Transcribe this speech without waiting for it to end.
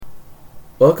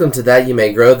Welcome to That You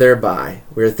May Grow Thereby.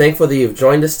 We are thankful that you have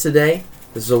joined us today.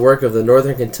 This is a work of the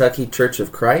Northern Kentucky Church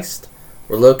of Christ.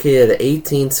 We're located at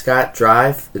 18 Scott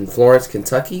Drive in Florence,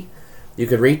 Kentucky. You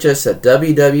can reach us at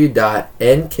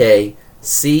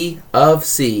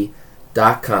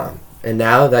www.nkcofc.com. And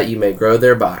now that you may grow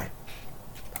thereby.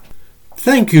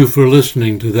 Thank you for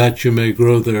listening to That You May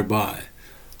Grow Thereby.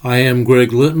 I am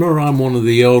Greg Littmer. I'm one of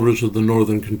the elders of the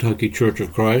Northern Kentucky Church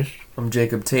of Christ. I'm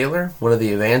Jacob Taylor, one of the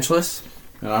evangelists.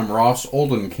 And I'm Ross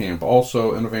Oldenkamp,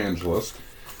 also an evangelist.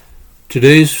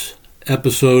 Today's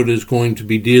episode is going to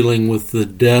be dealing with the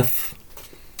death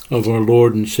of our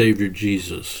Lord and Savior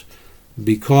Jesus,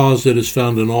 because it is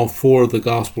found in all four of the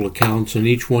gospel accounts, and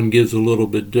each one gives a little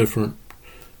bit different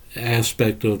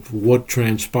aspect of what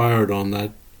transpired on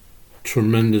that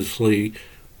tremendously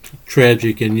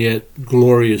tragic and yet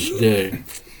glorious day.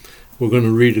 We're going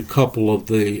to read a couple of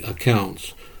the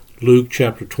accounts. Luke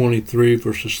chapter 23,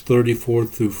 verses 34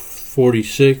 through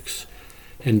 46,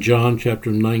 and John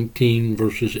chapter 19,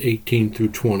 verses 18 through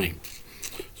 20.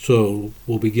 So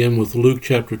we'll begin with Luke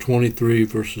chapter 23,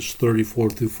 verses 34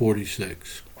 through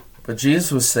 46. But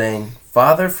Jesus was saying,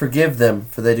 Father, forgive them,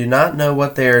 for they do not know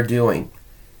what they are doing.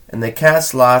 And they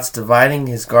cast lots, dividing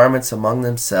his garments among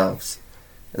themselves.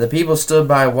 And the people stood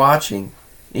by watching.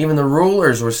 Even the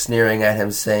rulers were sneering at him,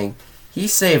 saying, He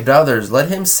saved others, let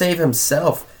him save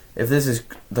himself, if this is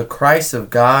the Christ of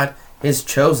God, his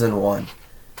chosen one.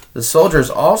 The soldiers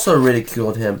also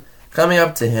ridiculed him, coming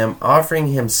up to him, offering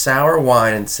him sour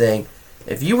wine, and saying,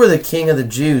 If you were the king of the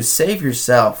Jews, save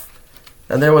yourself.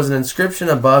 And there was an inscription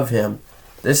above him,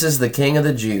 This is the King of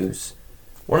the Jews.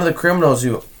 One of the criminals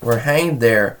who were hanged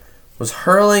there was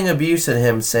hurling abuse at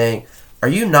him, saying, Are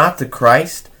you not the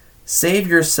Christ? Save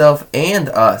yourself and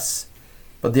us.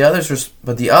 But the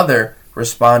other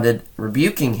responded,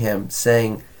 rebuking him,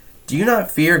 saying, Do you not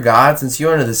fear God, since you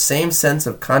are under the same sense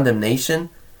of condemnation?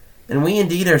 And we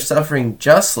indeed are suffering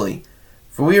justly,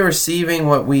 for we are receiving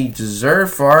what we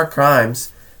deserve for our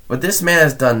crimes, but this man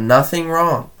has done nothing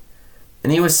wrong.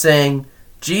 And he was saying,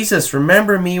 Jesus,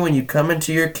 remember me when you come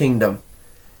into your kingdom.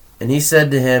 And he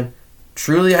said to him,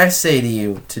 Truly I say to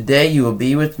you, today you will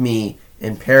be with me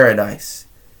in paradise.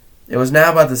 It was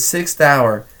now about the 6th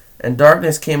hour, and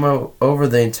darkness came over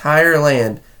the entire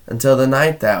land until the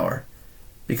 9th hour,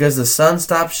 because the sun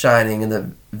stopped shining, and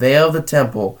the veil of the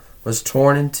temple was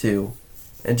torn in two.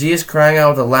 And Jesus, crying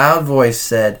out with a loud voice,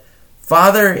 said,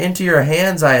 Father, into your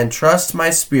hands I entrust my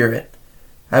spirit.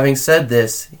 Having said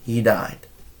this, he died.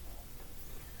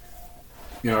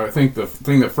 You know, I think the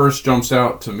thing that first jumps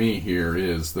out to me here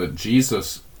is that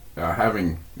Jesus,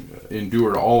 having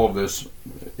endured all of this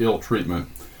ill treatment,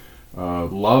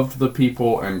 loved the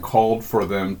people and called for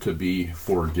them to be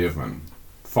forgiven.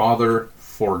 Father,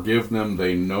 forgive them,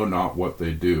 they know not what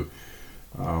they do.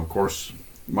 Of course,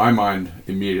 my mind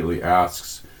immediately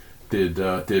asks, did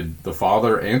the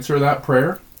Father answer that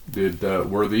prayer?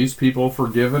 Were these people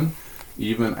forgiven,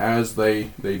 even as they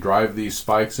drive these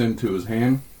spikes into his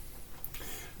hand?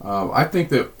 I think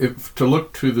that to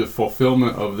look to the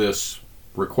fulfillment of this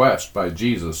request by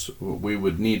Jesus, we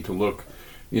would need to look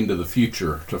into the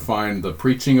future to find the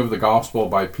preaching of the gospel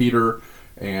by Peter,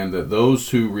 and that those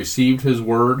who received his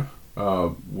word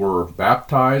were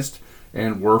baptized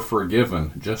and were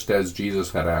forgiven, just as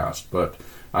Jesus had asked. But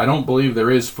I don't believe there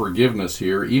is forgiveness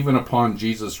here, even upon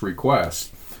Jesus'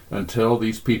 request, until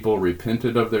these people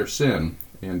repented of their sin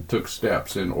and took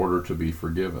steps in order to be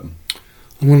forgiven.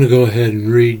 I'm going to go ahead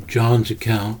and read John's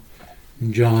account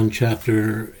in John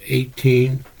chapter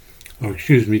 19,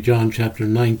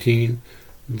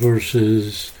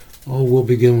 verses, we'll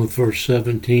begin with verse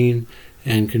 17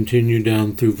 and continue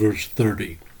down through verse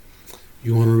 30.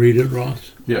 You want to read it,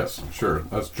 Ross? Yes, sure.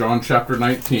 That's John chapter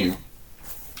 19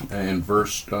 and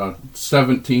verse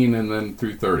 17 and then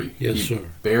through 30. Yes, He, sir.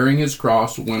 bearing his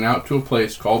cross, went out to a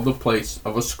place called the place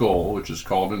of a skull, which is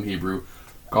called in Hebrew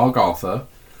Golgotha,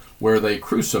 where they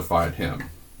crucified him.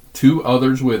 2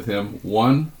 others with him,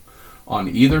 one on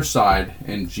either side,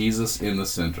 and Jesus in the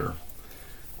center.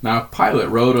 Now Pilate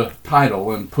wrote a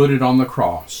title and put it on the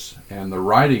cross, and the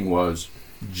writing was,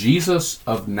 Jesus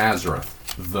of Nazareth,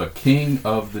 the King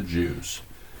of the Jews.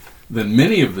 Then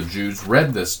many of the Jews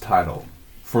read this title,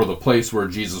 for the place where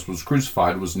Jesus was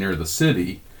crucified was near the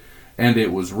city, and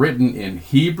it was written in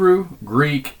Hebrew,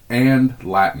 Greek, and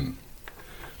Latin.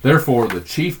 Therefore the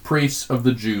chief priests of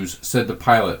the Jews said to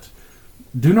Pilate,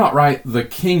 Do not write the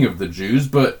King of the Jews,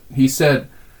 but he said,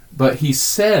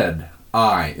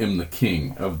 I am the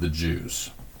King of the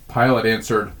Jews. Pilate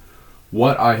answered,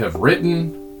 What I have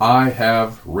written, I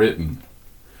have written.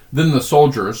 Then the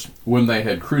soldiers, when they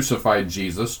had crucified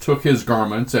Jesus, took his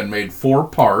garments and made 4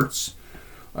 parts,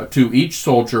 to each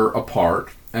soldier apart,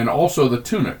 and also the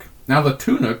tunic. Now the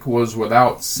tunic was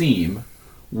without seam,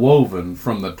 woven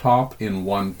from the top in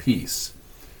one piece.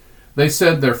 They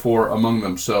said therefore among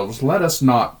themselves, Let us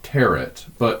not tear it,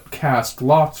 but cast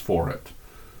lots for it,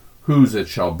 whose it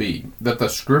shall be, that the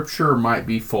scripture might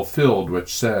be fulfilled,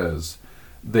 which says,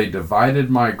 They divided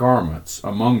my garments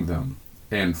among them,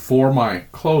 and for my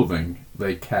clothing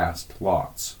they cast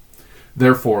lots.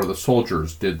 Therefore the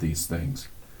soldiers did these things.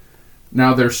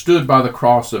 Now there stood by the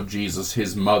cross of Jesus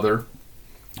his mother,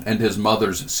 and his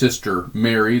mother's sister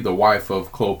Mary, the wife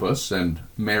of Clopas, and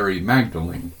Mary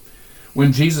Magdalene.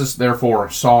 When Jesus therefore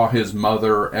saw his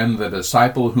mother and the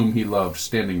disciple whom he loved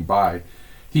standing by,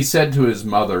 he said to his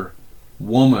mother,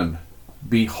 Woman,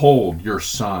 behold your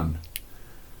son.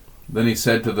 Then he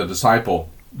said to the disciple,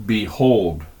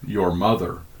 Behold your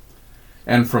mother.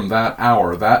 And from that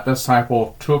hour that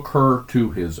disciple took her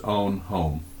to his own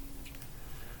home.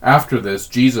 After this,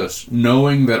 Jesus,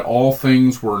 knowing that all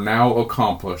things were now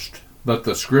accomplished, that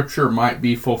the scripture might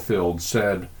be fulfilled,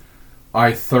 said,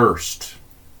 I thirst.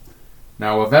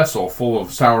 Now a vessel full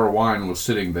of sour wine was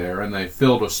sitting there, and they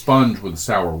filled a sponge with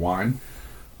sour wine,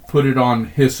 put it on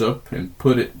hyssop, and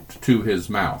put it to his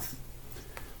mouth.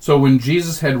 So when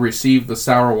Jesus had received the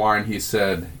sour wine, he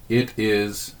said, It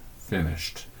is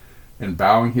finished. And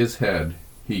bowing his head,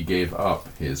 he gave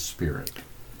up his spirit.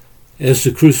 As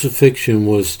the crucifixion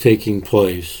was taking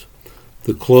place,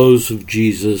 the clothes of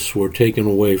Jesus were taken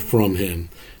away from him,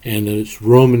 and its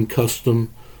Roman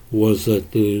custom was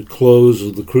that the clothes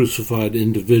of the crucified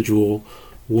individual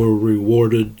were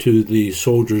rewarded to the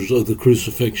soldiers of the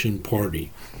crucifixion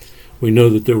party. We know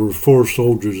that there were 4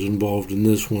 soldiers involved in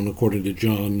this one, according to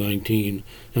John 19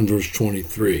 and verse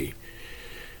 23.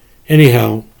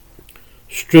 Anyhow,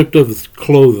 stripped of his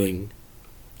clothing,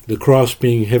 the cross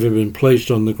having been placed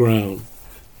on the ground,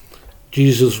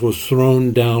 Jesus was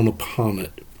thrown down upon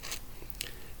it.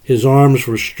 His arms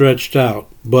were stretched out,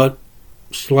 but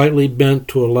slightly bent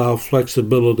to allow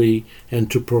flexibility and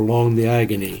to prolong the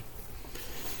agony,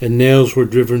 and nails were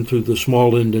driven through the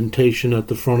small indentation at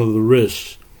the front of the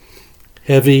wrists.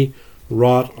 Heavy,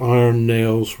 wrought iron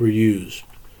nails were used.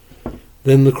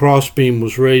 Then the crossbeam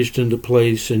was raised into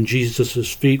place, and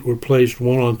Jesus' feet were placed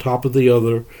one on top of the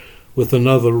other, with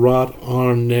another wrought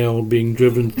iron nail being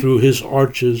driven through his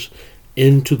arches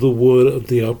into the wood of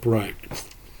the upright.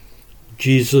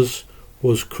 Jesus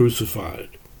was crucified.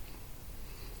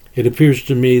 It appears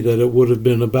to me that it would have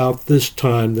been about this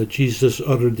time that Jesus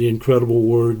uttered the incredible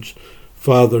words,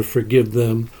 Father, forgive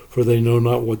them, for they know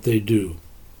not what they do.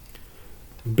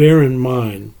 Bear in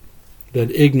mind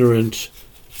that ignorance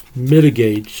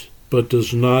mitigates but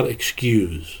does not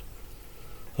excuse.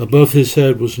 Above his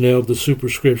head was nailed the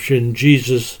superscription,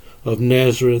 Jesus of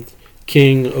Nazareth,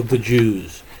 King of the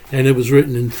Jews, and it was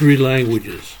written in 3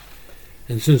 languages.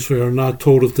 And since we are not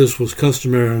told if this was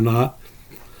customary or not,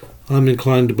 I'm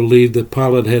inclined to believe that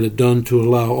Pilate had it done to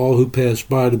allow all who passed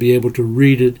by to be able to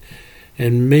read it,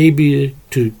 and maybe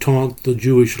to taunt the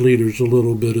Jewish leaders a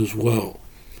little bit as well.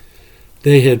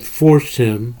 They had forced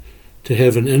him to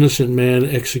have an innocent man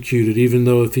executed, even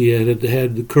though if he had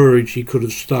had the courage, he could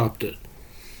have stopped it.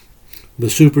 The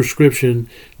superscription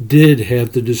did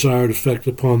have the desired effect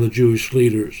upon the Jewish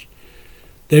leaders.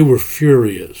 They were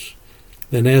furious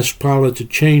and asked Pilate to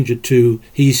change it to,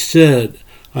 He said,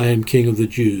 I am King of the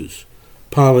Jews.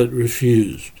 Pilate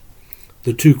refused.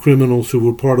 The 2 criminals who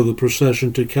were part of the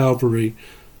procession to Calvary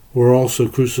were also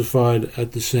crucified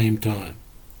at the same time.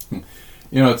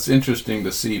 You know, it's interesting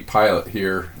to see Pilate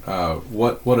here,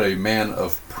 what a man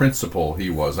of principle he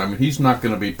was. I mean, he's not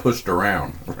going to be pushed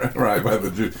around, right, by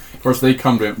the Jews. Of course, they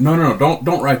come to him, no,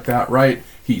 don't write that, right?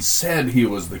 He said he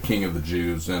was the King of the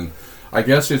Jews, and I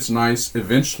guess it's nice,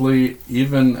 eventually,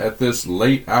 even at this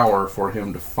late hour, for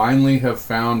him to finally have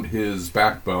found his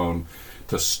backbone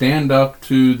to stand up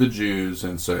to the Jews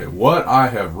and say, what I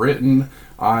have written,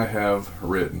 I have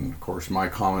written. Of course, my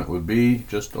comment would be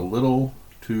just a little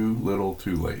too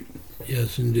late.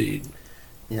 Yes, indeed.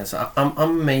 Yes, I'm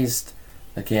amazed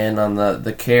again on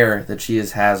the care that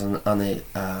Jesus has on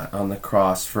the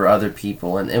cross for other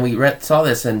people, and we saw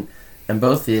this in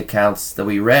both the accounts that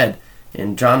we read.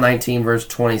 In John 19 verse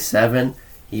 27,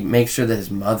 he makes sure that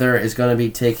his mother is going to be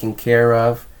taken care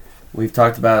of. We've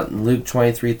talked about in Luke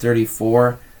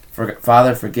 23:34,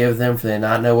 Father, forgive them, for they do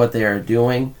not know what they are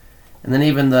doing. And then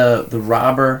even the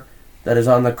robber that is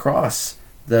on the cross,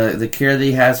 the care that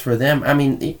he has for them. I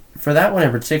mean, for that one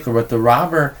in particular, with the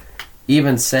robber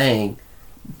even saying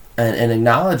and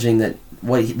acknowledging that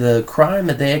the crime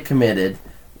that they had committed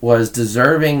was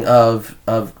deserving of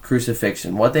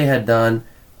crucifixion. What they had done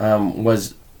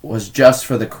was just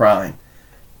for the crime.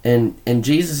 and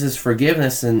Jesus'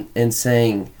 forgiveness and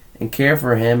saying and care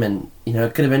for him, and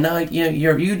it could have been, no,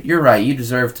 you're right, you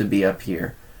deserve to be up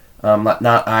here,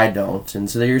 not I don't, and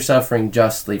so you're suffering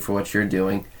justly for what you're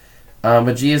doing,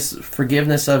 but Jesus'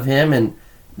 forgiveness of him and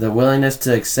the willingness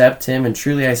to accept him, and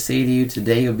truly I say to you,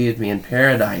 today you'll be with me in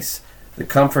paradise. The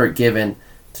comfort given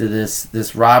to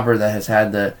this robber that has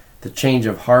had the change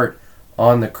of heart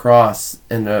on the cross,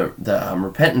 and the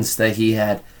repentance that he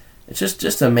had. It's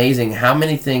just amazing how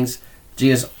many things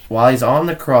Jesus, while he's on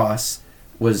the cross,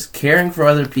 was caring for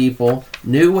other people,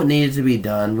 knew what needed to be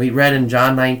done. We read in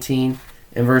John 19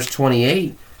 and verse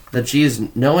 28 that Jesus,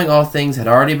 knowing all things had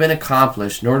already been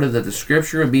accomplished in order that the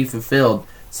scripture would be fulfilled,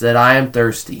 said, I am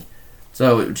thirsty.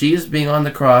 So Jesus being on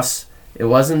the cross, it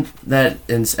wasn't that,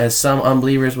 as some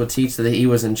unbelievers would teach, that he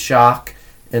was in shock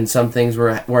and some things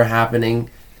were happening,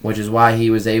 which is why he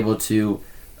was able to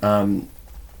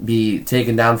be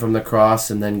taken down from the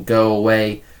cross and then go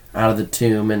away out of the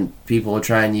tomb, and people will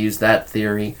try and use that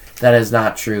theory. That is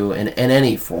not true in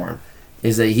any form.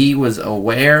 Is that he was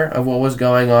aware of what was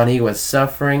going on, he was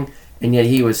suffering, and yet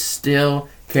he was still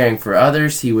caring for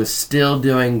others, he was still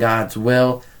doing God's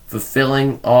will,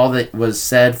 fulfilling all that was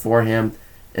said for him,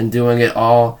 and doing it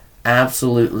all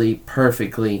absolutely,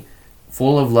 perfectly,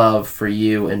 full of love for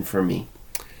you and for me.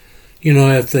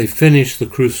 After they finished the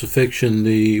crucifixion,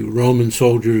 the Roman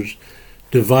soldiers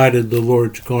divided the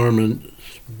Lord's garment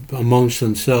amongst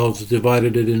themselves,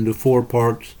 divided it into 4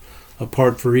 parts, a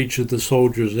part for each of the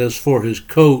soldiers. As for his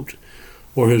coat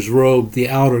or his robe, the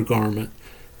outer garment,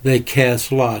 they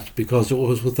cast lots because it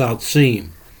was without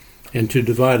seam, and to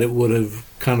divide it would have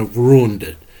kind of ruined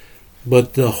it.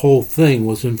 But the whole thing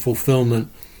was in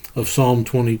fulfillment of Psalm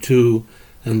 22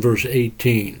 and verse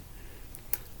 18.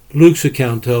 Luke's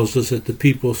account tells us that the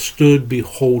people stood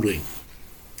beholding.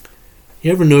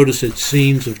 You ever notice at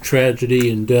scenes of tragedy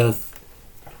and death,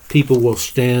 people will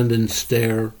stand and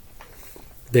stare?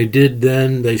 They did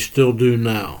then, they still do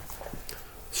now.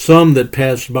 Some that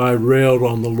passed by railed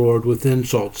on the Lord with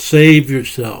insults. Save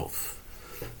yourself.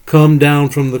 Come down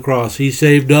from the cross. He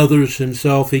saved others,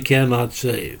 himself he cannot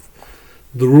save.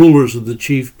 The rulers of the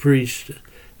chief priest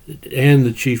and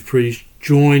the chief priest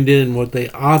joined in what they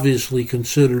obviously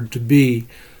considered to be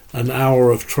an hour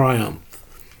of triumph.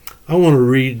 I want to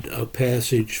read a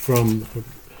passage from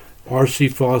R.C.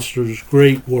 Foster's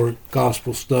great work,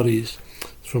 Gospel Studies,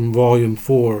 from Volume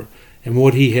 4, and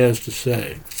what he has to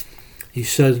say. He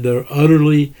says their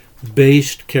utterly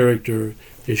based character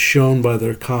is shown by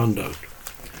their conduct.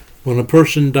 When a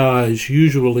person dies,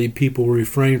 usually people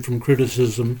refrain from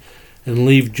criticism and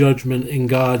leave judgment in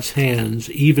God's hands,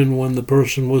 even when the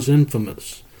person was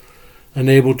infamous.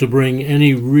 Unable to bring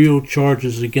any real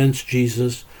charges against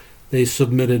Jesus, they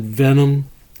submitted venom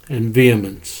and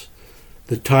vehemence.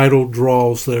 The title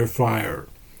draws their fire.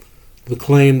 The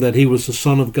claim that he was the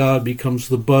Son of God becomes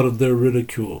the butt of their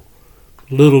ridicule.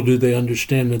 Little do they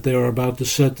understand that they are about to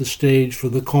set the stage for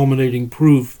the culminating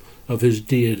proof of his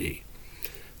deity.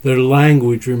 Their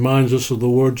language reminds us of the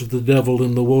words of the devil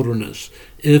in the wilderness,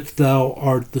 "If thou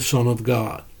art the Son of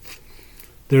God."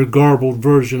 Their garbled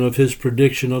version of his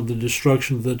prediction of the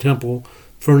destruction of the temple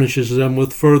furnishes them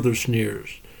with further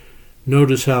sneers.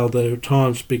 Notice how their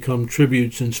taunts become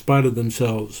tributes in spite of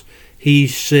themselves. He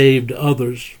saved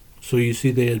others, so you see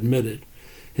they admit it.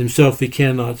 Himself he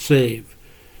cannot save.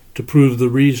 To prove the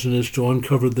reason is to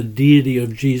uncover the deity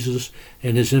of Jesus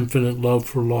and his infinite love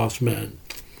for lost men.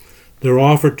 Their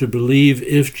offer to believe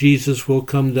if Jesus will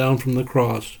come down from the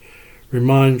cross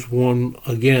reminds one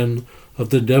again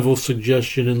of the devil's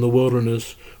suggestion in the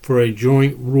wilderness for a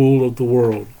joint rule of the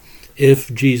world,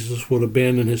 if Jesus would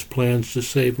abandon his plans to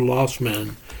save lost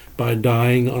men by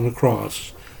dying on a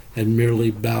cross and merely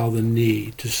bow the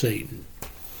knee to Satan.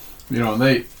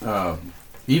 They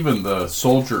even the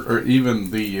soldier, or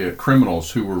even the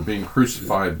criminals who were being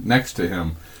crucified next to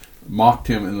him, mocked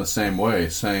him in the same way,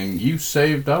 saying, "You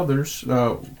saved others,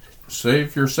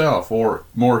 save yourself," or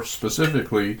more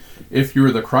specifically, "If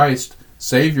you're the Christ,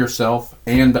 save yourself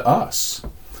and us,"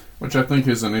 which I think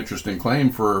is an interesting claim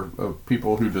for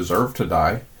people who deserve to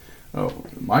die.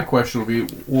 My question would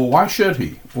be, well, why should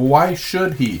he? Well, why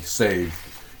should he save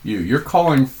you? You're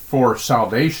calling for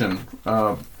salvation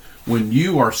when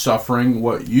you are suffering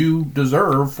what you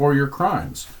deserve for your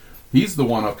crimes. He's the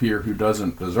one up here who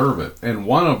doesn't deserve it. And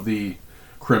one of the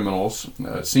criminals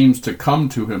seems to come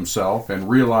to himself and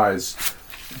realize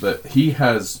that he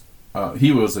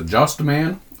was a just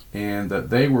man and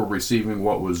that they were receiving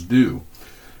what was due.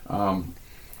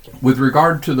 With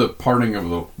regard to the parting of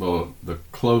the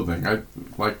clothing,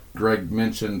 like Greg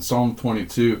mentioned, Psalm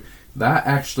 22, that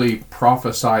actually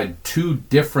prophesied 2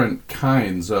 different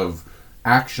kinds of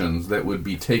actions that would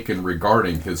be taken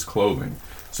regarding his clothing.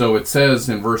 So it says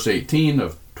in verse 18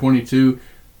 of 22,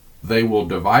 they will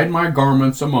divide my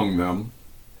garments among them,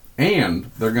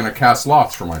 and they're going to cast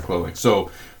lots for my clothing.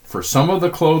 So for some of the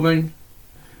clothing,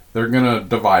 they're going to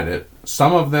divide it.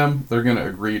 Some of them, they're going to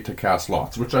agree to cast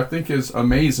lots, which I think is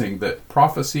amazing that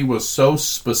prophecy was so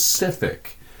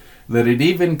specific that it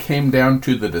even came down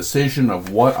to the decision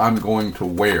of what I'm going to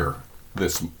wear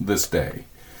this day.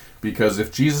 Because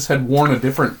if Jesus had worn a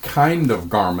different kind of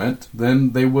garment,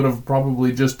 then they would have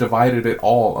probably just divided it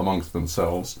all amongst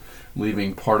themselves,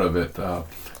 leaving part of it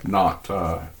not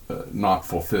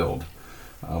fulfilled.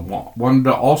 Wanted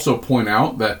to also point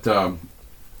out that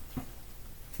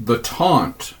the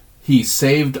taunt, he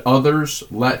saved others,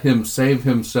 let him save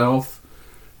himself,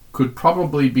 could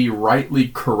probably be rightly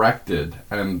corrected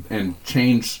and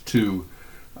changed to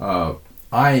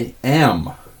I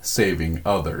am saving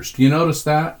others. Do you notice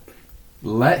that?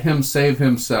 Let him save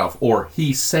himself, or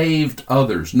he saved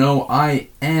others. No, I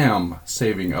am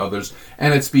saving others,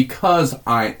 and it's because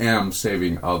I am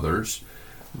saving others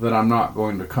that I'm not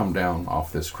going to come down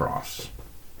off this cross.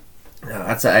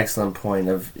 That's an excellent point.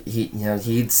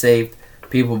 He'd saved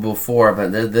people before,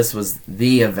 but this was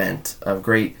the event of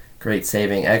great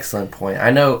saving. Excellent point.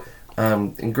 I know,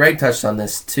 and Greg touched on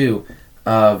this too,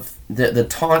 of the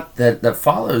taunt that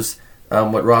follows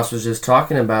what Ross was just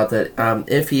talking about, that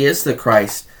if he is the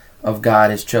Christ of God,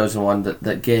 his chosen one,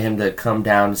 that get him to come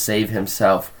down to save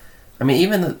himself. I mean,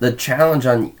 even the challenge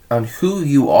on who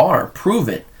you are, prove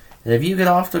it. And if you get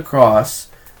off the cross,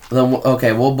 then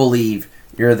okay, we'll believe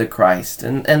you're the Christ.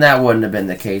 And that wouldn't have been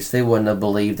the case. They wouldn't have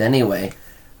believed anyway.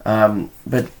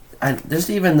 But there's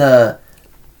even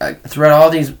throughout all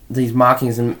these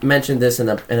mockings, and mentioned this in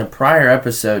a prior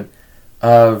episode,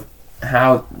 of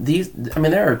how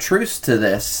there are truths to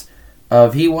this,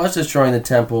 of he was destroying the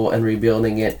temple and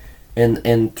rebuilding it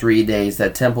in 3 days,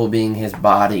 that temple being his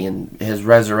body, and his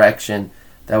resurrection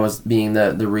that was being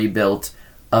the rebuilt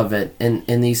of it,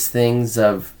 and these things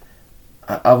of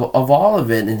all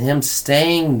of it, and him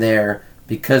staying there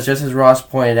because, just as Ross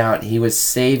pointed out, he was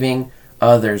saving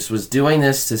others, was doing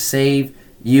this to save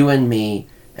you and me,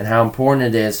 and how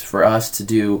important it is for us to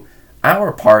do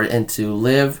our part and to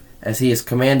live as he has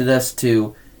commanded us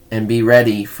to, and be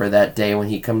ready for that day when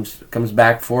he comes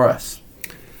back for us.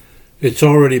 It's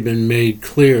already been made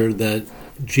clear that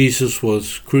Jesus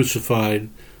was crucified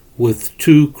with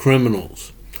two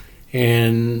criminals,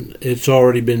 and it's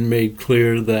already been made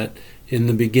clear that in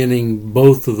the beginning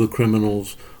both of the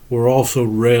criminals were also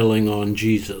railing on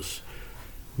Jesus.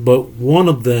 But one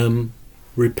of them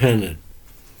repented,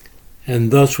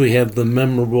 and thus we have the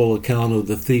memorable account of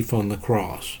the thief on the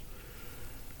cross.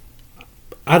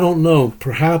 I don't know,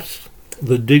 perhaps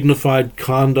the dignified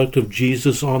conduct of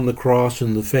Jesus on the cross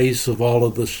in the face of all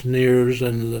of the sneers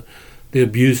and the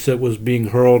abuse that was being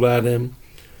hurled at him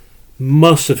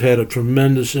must have had a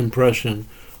tremendous impression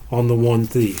on the one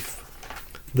thief.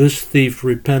 This thief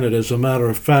repented. As a matter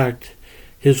of fact,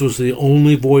 his was the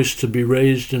only voice to be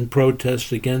raised in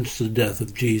protest against the death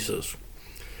of Jesus.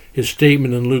 His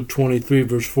statement in Luke 23,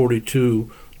 verse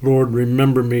 42, "Lord,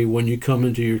 remember me when you come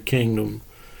into your kingdom,"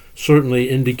 certainly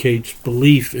indicates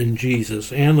belief in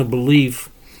Jesus, and a belief,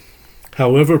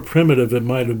 however primitive it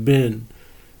might have been,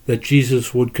 that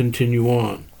Jesus would continue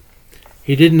on.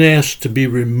 He didn't ask to be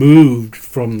removed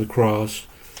from the cross.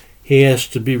 He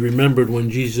asked to be remembered when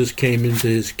Jesus came into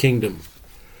his kingdom.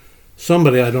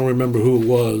 Somebody, I don't remember who it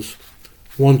was,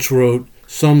 once wrote,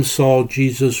 "Some saw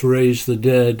Jesus raise the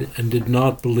dead and did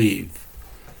not believe.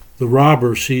 The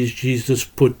robber sees Jesus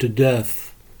put to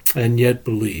death and yet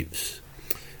believes."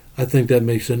 I think that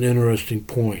makes an interesting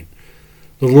point.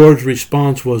 The Lord's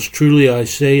response was, "Truly I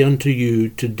say unto you,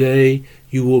 today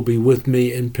you will be with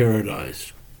me in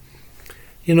paradise."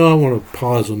 I want to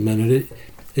pause a minute.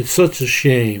 It's such a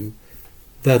shame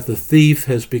that the thief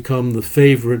has become the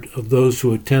favorite of those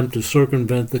who attempt to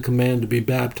circumvent the command to be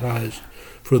baptized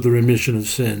for the remission of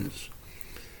sins.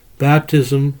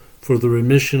 Baptism for the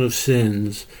remission of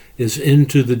sins is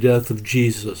into the death of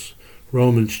Jesus.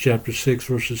 Romans chapter 6,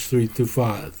 verses 3 through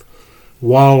 5.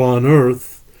 While on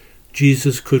earth,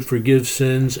 Jesus could forgive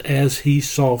sins as he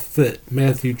saw fit.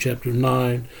 Matthew chapter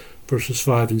 9, verses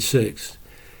 5 and 6.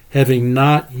 Having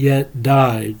not yet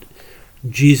died,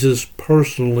 Jesus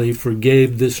personally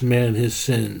forgave this man his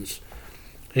sins.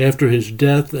 After his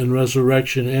death and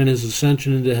resurrection and his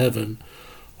ascension into heaven,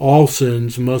 all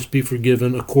sins must be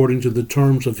forgiven according to the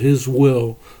terms of his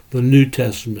will, the New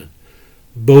Testament.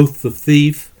 Both the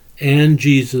thief and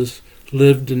Jesus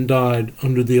lived and died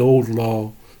under the old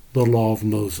law, the law of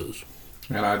Moses.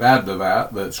 And I'd add to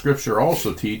that Scripture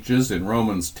also teaches in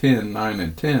Romans 10, 9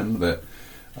 and 10 that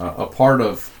A part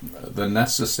of the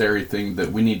necessary thing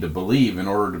that we need to believe in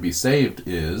order to be saved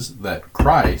is that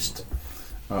Christ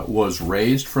was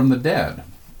raised from the dead.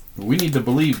 We need to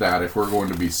believe that if we're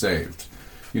going to be saved.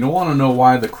 You don't want to know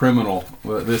why the criminal,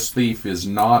 this thief, is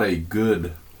not a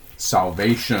good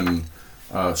salvation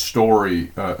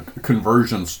story,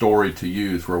 conversion story to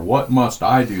use, where what must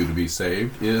I do to be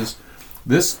saved, is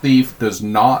this thief does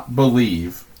not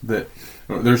believe that,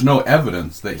 there's no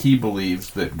evidence that he believes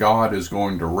that God is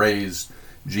going to raise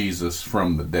Jesus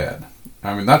from the dead.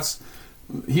 I mean,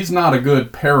 he's not a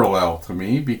good parallel to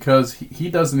me, because he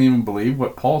doesn't even believe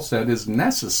what Paul said is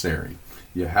necessary.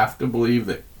 You have to believe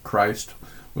that Christ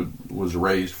was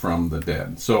raised from the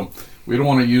dead. So we don't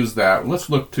want to use that. Let's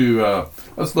look to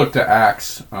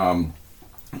Acts, to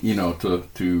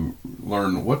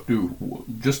learn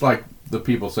just like the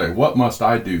people say, what must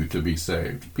I do to be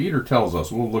saved? Peter tells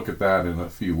us. We'll look at that in a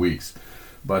few weeks.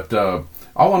 But I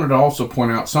wanted to also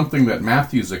point out something that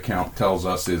Matthew's account tells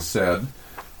us is said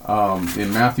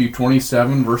in Matthew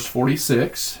 27, verse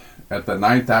 46. At the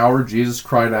 9th hour, Jesus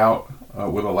cried out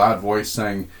with a loud voice,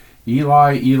 saying,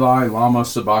 Eli, Eli, lama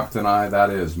sabachthani, that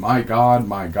is, my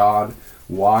God,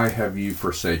 why have you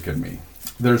forsaken me?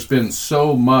 There's been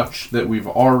so much that we've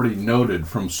already noted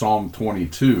from Psalm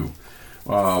 22.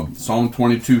 Psalm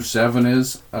 22:7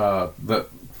 is that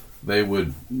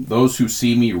those who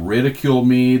see me ridicule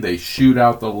me, they shoot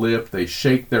out the lip, they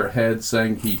shake their head,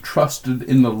 saying, he trusted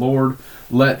in the Lord,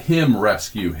 let him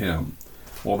rescue him.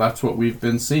 Well, that's what we've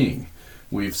been seeing.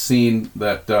 We've seen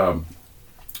that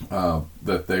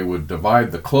that they would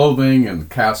divide the clothing and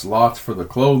cast lots for the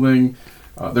clothing.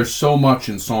 There's so much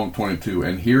in Psalm 22,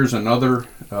 and here's another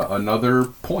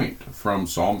point from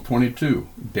Psalm 22.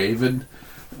 David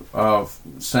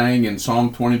saying in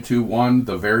Psalm 22:1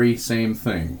 the very same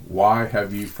thing. Why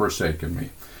have you forsaken me?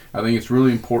 I think it's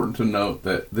really important to note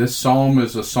that this psalm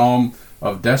is a psalm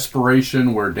of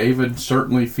desperation, where David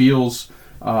certainly feels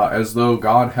as though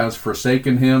God has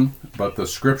forsaken him, but the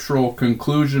scriptural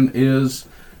conclusion is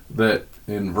that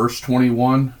in verse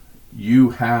 21,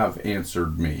 you have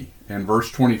answered me. And verse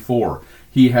 24,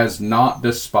 he has not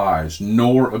despised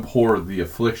nor abhorred the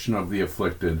affliction of the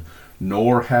afflicted,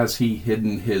 nor has he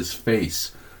hidden his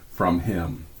face from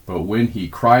him. But when he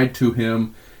cried to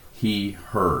him, he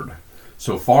heard.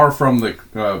 So far from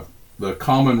the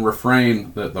common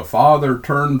refrain that the Father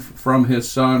turned from his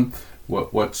Son,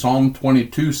 what Psalm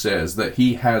 22 says, that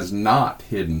he has not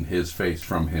hidden his face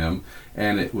from him,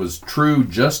 and it was true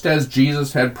just as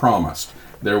Jesus had promised.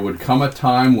 There would come a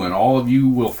time when all of you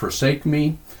will forsake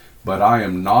me, but I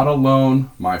am not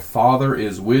alone. My Father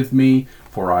is with me,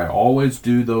 for I always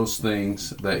do those things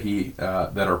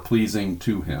that are pleasing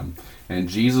to him. And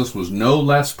Jesus was no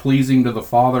less pleasing to the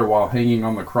Father while hanging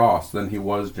on the cross than he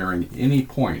was during any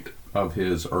point of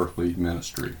his earthly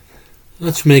ministry.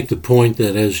 Let's make the point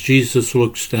that as Jesus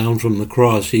looks down from the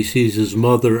cross, he sees his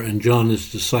mother and John,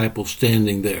 his disciple,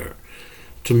 standing there.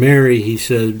 To Mary he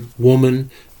said,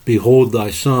 Woman, behold thy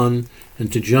son,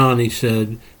 and to John he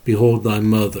said, Behold thy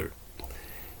mother.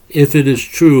 If it is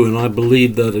true, and I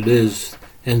believe that it is,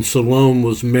 and Salome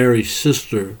was Mary's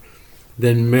sister,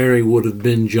 then Mary would have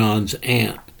been John's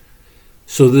aunt.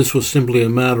 So this was simply a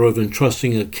matter of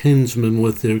entrusting a kinsman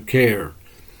with their care.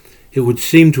 It would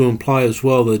seem to imply as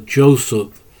well that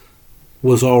Joseph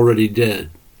was already dead.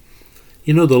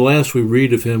 You know, the last we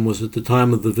read of him was at the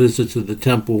time of the visit to the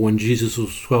temple when Jesus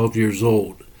was 12 years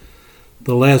old.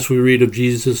 The last we read of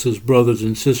Jesus' brothers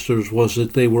and sisters was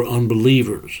that they were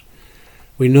unbelievers.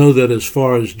 We know that as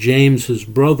far as James, his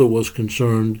brother, was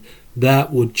concerned,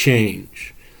 that would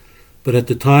change. But at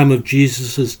the time of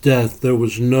Jesus' death, there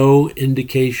was no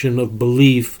indication of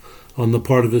belief on the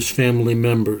part of his family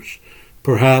members.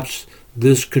 Perhaps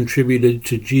this contributed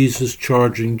to Jesus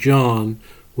charging John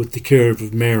with the care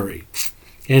of Mary.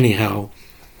 Anyhow,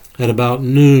 at about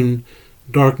noon,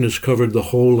 darkness covered the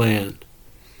whole land.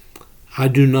 I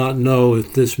do not know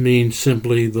if this means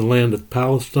simply the land of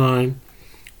Palestine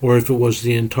or if it was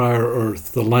the entire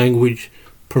earth. The language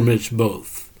permits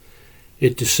both.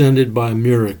 It descended by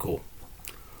miracle.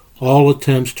 All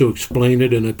attempts to explain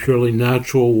it in a purely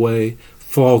natural way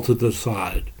fall to the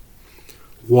side.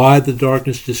 Why the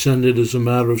darkness descended is a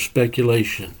matter of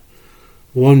speculation.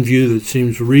 One view that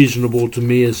seems reasonable to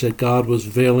me is that God was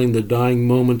veiling the dying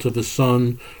moments of his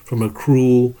Son from a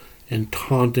cruel and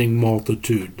taunting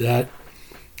multitude. That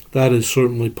is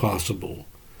certainly possible.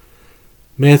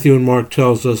 Matthew and Mark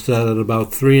tells us that at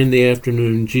about 3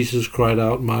 p.m, Jesus cried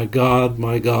out, my God,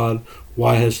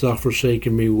 why hast thou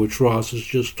forsaken me?" which Ross has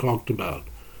just talked about.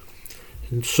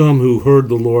 And some who heard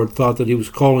the Lord thought that he was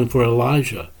calling for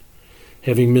Elijah.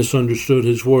 having misunderstood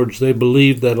his words. They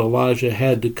believed that Elijah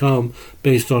had to come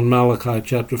based on Malachi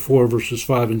chapter 4, verses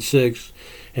 5 and 6,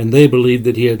 and they believed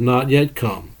that he had not yet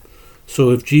come. So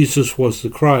if Jesus was the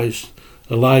Christ,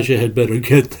 Elijah had better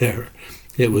get there.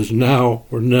 It was now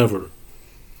or never.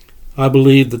 I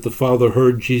believe that the Father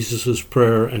heard Jesus'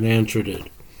 prayer and answered it.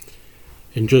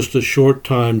 In just a short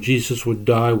time, Jesus would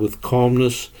die with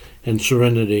calmness and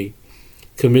serenity,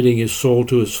 committing his soul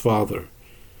to his Father.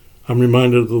 I'm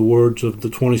reminded of the words of the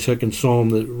 22nd Psalm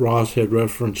that Ross had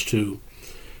reference to,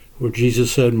 where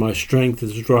Jesus said, "My strength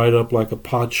is dried up like a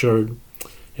potsherd,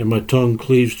 and my tongue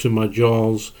cleaves to my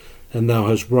jaws, and thou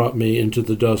hast brought me into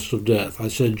the dust of death." I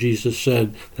said Jesus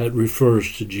said, that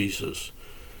refers to Jesus.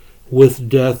 With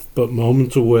death but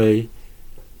moments away,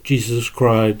 Jesus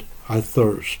cried, "I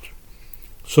thirst."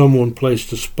 Someone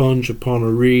placed a sponge upon a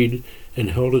reed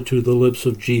and held it to the lips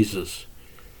of Jesus.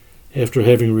 After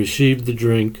having received the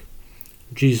drink,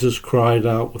 Jesus cried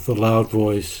out with a loud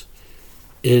voice,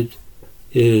 "It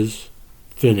is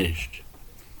finished."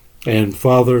 And,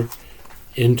 "Father,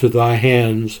 into thy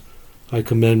hands I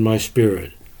commend my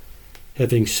spirit."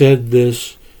 Having said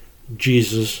this,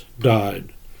 Jesus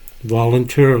died,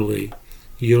 voluntarily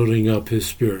yielding up his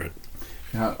spirit.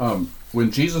 Now,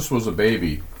 when Jesus was a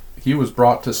baby, he was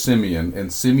brought to Simeon,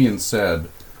 and Simeon said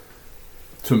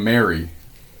to Mary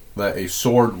that a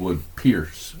sword would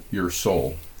pierce your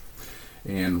soul.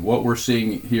 And what we're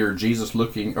seeing here,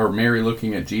 Mary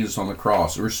looking at Jesus on the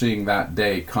cross, we're seeing that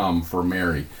day come for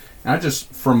Mary. And I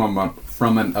just, from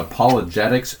an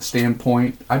apologetics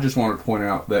standpoint, I just want to point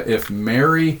out that if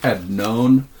Mary had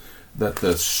known that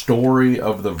the story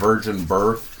of the virgin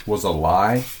birth was a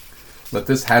lie, that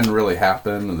this hadn't really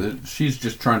happened, that she's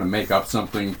just trying to make up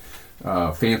something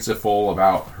fanciful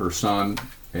about her son,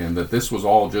 and that this was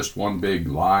all just one big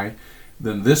lie,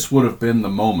 then this would have been the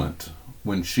moment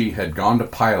when she had gone to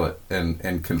Pilate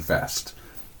and confessed.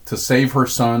 To save her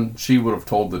son, she would have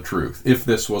told the truth, if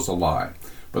this was a lie.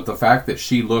 But the fact that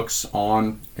she looks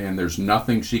on and there's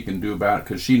nothing she can do about it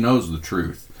because she knows the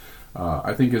truth,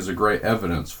 I think is a great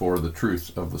evidence for the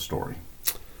truth of the story.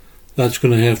 That's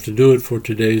going to have to do it for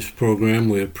today's program.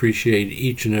 We appreciate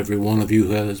each and every one of you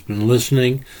who has been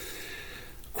listening.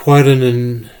 Quite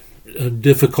a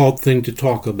difficult thing to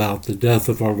talk about, the death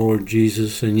of our Lord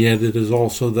Jesus, and yet it is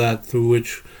also that through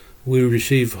which we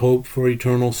receive hope for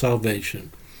eternal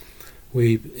salvation.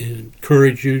 We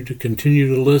encourage you to continue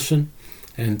to listen,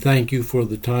 and thank you for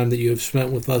the time that you have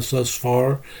spent with us thus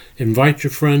far. Invite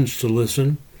your friends to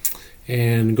listen,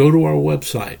 and go to our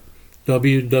website,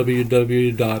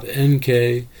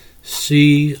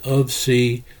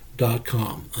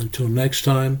 www.nkcofc.com. Until next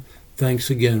time, thanks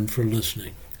again for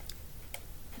listening.